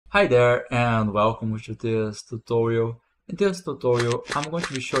Hi there and welcome to this tutorial. In this tutorial, I'm going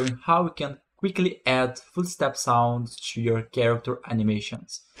to be showing how you can quickly add footstep sounds to your character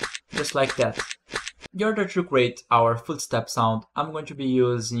animations. Just like that. In order to create our footstep sound, I'm going to be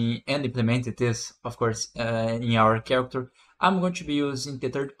using and implementing this, of course, in our character. I'm going to be using the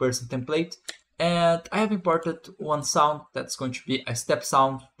third-person template, and I have imported one sound that's going to be a step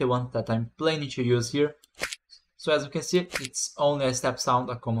sound, the one that I'm planning to use here. So as you can see, it's only a step sound,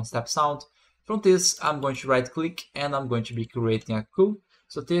 a common step sound. From this, I'm going to right click and I'm going to be creating a cool.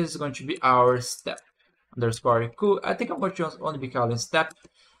 So this is going to be our step underscore cool. I think I'm going to only be calling step.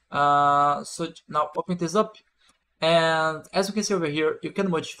 So now open this up. And as you can see over here, you can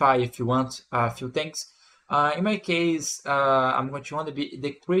modify if you want a few things. In my case, I'm going to only be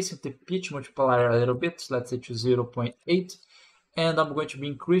decreasing the pitch multiplier a little bit, let's say to 0.8. And I'm going to be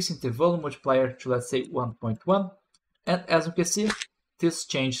increasing the volume multiplier to, let's say, 1.1. And as you can see, this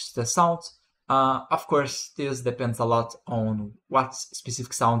changes the sound. Of course, this depends a lot on what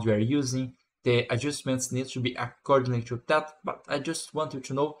specific sound you are using. The adjustments need to be accordingly to that, but I just want you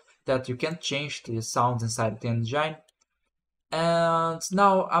to know that you can change the sounds inside the engine. And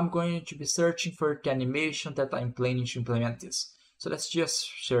now I'm going to be searching for the animation that I'm planning to implement this. So let's just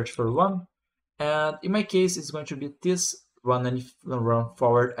search for one. And in my case, it's going to be this run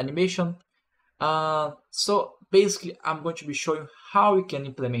forward animation. So basically, I'm going to be showing how you can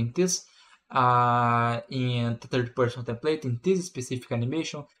implement this in the third-person template in this specific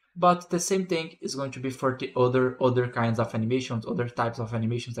animation. But the same thing is going to be for the other kinds of animations, other types of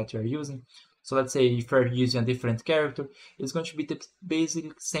animations that you are using. So let's say if you're using a different character, it's going to be the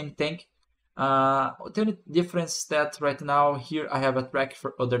basic same thing. The only difference is that right now here I have a track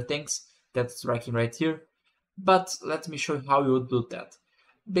for other things that's tracking right here. But let me show you how you would do that.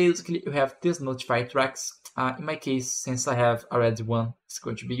 Basically, you have these notify tracks. In my case, since I have already one, it's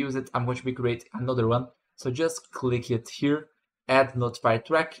going to be used. I'm going to be creating another one. So just click it here, add notify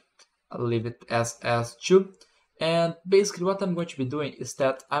track, I'll leave it as S2. And basically what I'm going to be doing is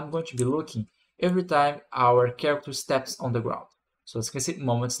that I'm going to be looking every time our character steps on the ground. So as you can see,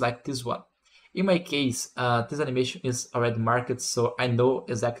 moments like this one. In my case, this animation is already marked, so I know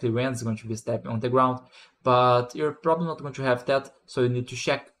exactly when it's going to be stepping on the ground, but you're probably not going to have that, so you need to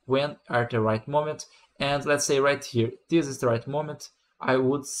check when are the right moment. And let's say right here, this is the right moment. I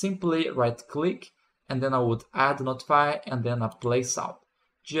would simply right click, and then I would add notify, and then apply sound,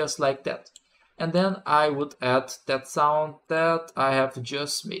 just like that. And then I would add that sound that I have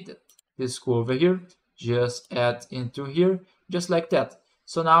just made it. This go over here, just add into here, just like that.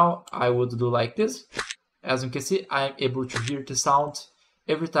 So now I would do like this. As you can see, I'm able to hear the sound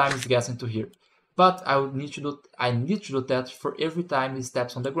every time it gets into here. But I need to do that for every time it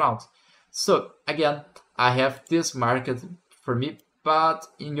steps on the ground. So again, I have this marked for me, but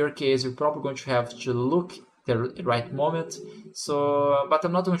in your case, you're probably going to have to look the right moment. So, but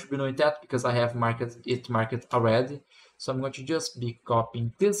I'm not going to be doing that because I have marked already. So I'm going to just be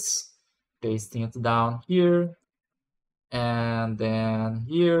copying this, pasting it down here, and then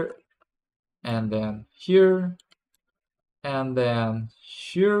here, and then here, and then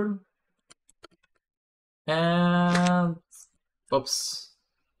here, and oops,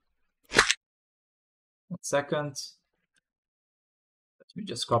 1 second. Let me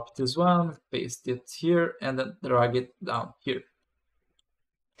just copy this one, paste it here, and then drag it down here.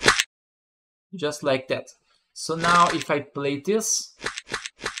 Just like that. So now if I play this,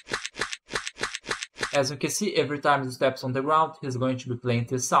 as you can see, every time he steps on the ground, he's going to be playing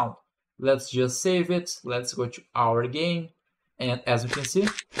this sound. Let's just save it. Let's go to our game. And as you can see,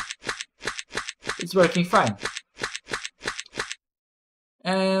 it's working fine.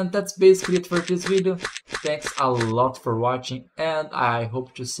 And that's basically it for this video. Thanks a lot for watching, and I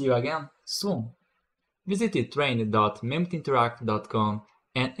hope to see you again soon. Visit train.memtinteract.com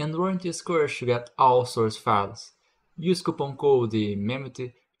and enroll in this course to get all source files. Use coupon code MEMT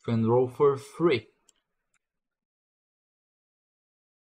to enroll for free.